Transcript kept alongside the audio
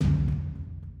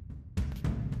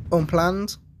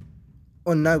unplanned,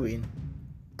 unknowing,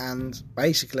 and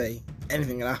basically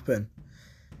anything can happen.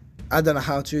 I don't know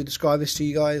how to describe this to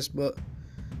you guys, but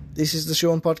this is the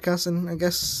Sean podcast, and I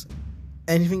guess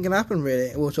anything can happen,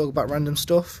 really. We'll talk about random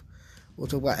stuff. We'll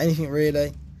talk about anything,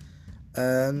 really.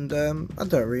 And I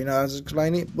don't really know how to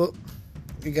explain it, but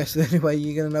I guess the only way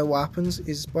you're going to know what happens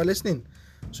is by listening.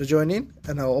 So join in,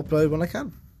 and I'll upload when I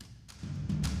can.